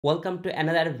Welcome to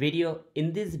another video.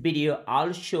 In this video,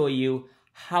 I'll show you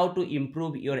how to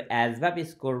improve your ASVAB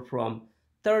score from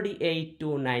 38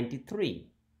 to 93.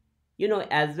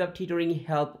 ASVAB tutoring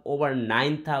helped over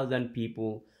 9,000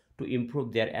 people to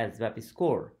improve their ASVAB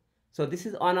score. So this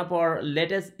is one of our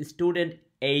latest student,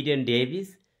 Aiden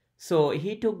Davis. So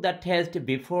he took the test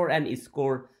before and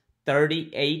scored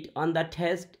 38 on the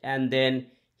test, and then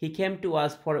he came to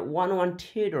us for one-on-one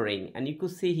tutoring, and you could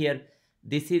see here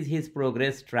this is his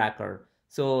progress tracker.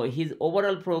 So his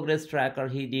overall progress tracker,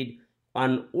 he did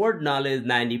on word knowledge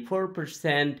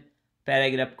 94%,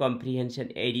 paragraph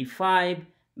comprehension 85,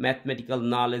 mathematical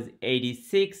knowledge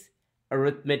 86,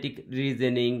 arithmetic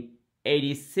reasoning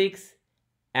 86,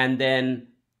 and then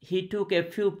he took a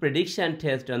few prediction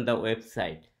tests on the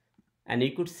website, and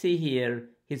you could see here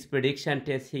his prediction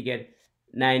test, he get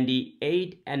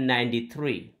 98 and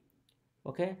 93.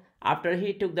 Okay, after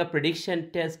he took the prediction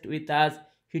test with us,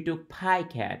 he took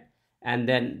PyCat, and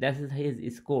then this is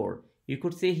his score. You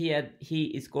could see here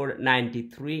he scored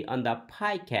 93 on the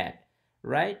PyCat,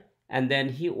 right? And then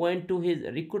he went to his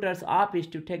recruiter's office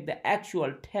to take the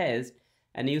actual test,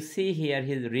 and you see here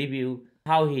his review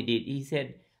how he did. He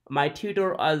said, my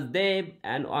tutor was there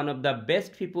and one of the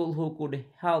best people who could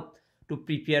help to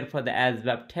prepare for the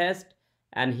ASVAB test,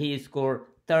 and he scored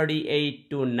 38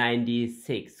 to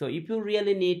 96. So if you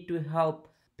really need to help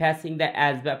passing the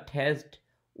ASVAB test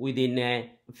within a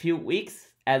few weeks,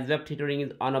 ASVAB tutoring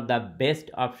is one of the best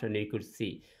option you could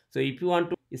see. So if you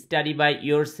want to study by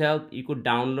yourself, you could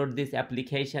download this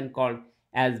application called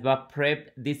ASVAB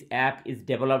Prep. This app is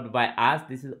developed by us.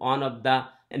 This is one of the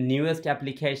newest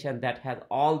application that has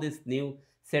all these new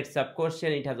sets of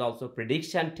questions. It has also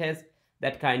prediction test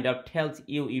that kind of tells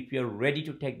you if you're ready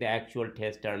to take the actual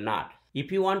test or not. If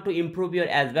you want to improve your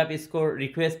ASVAB score,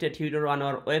 request a tutor on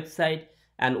our website,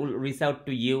 and we'll reach out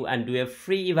to you and do a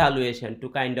free evaluation to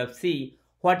kind of see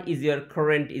what is your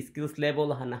current skills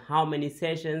level and how many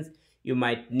sessions you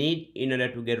might need in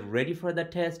order to get ready for the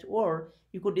test. Or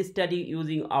you could study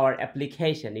using our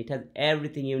application. It has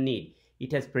everything you need.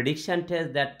 It has prediction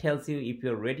test that tells you if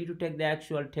you're ready to take the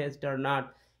actual test or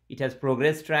not. It has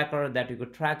progress tracker that you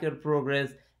could track your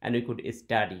progress and you could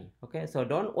study. Okay, so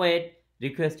don't wait.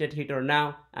 Request a tutor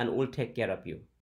now and we'll take care of you.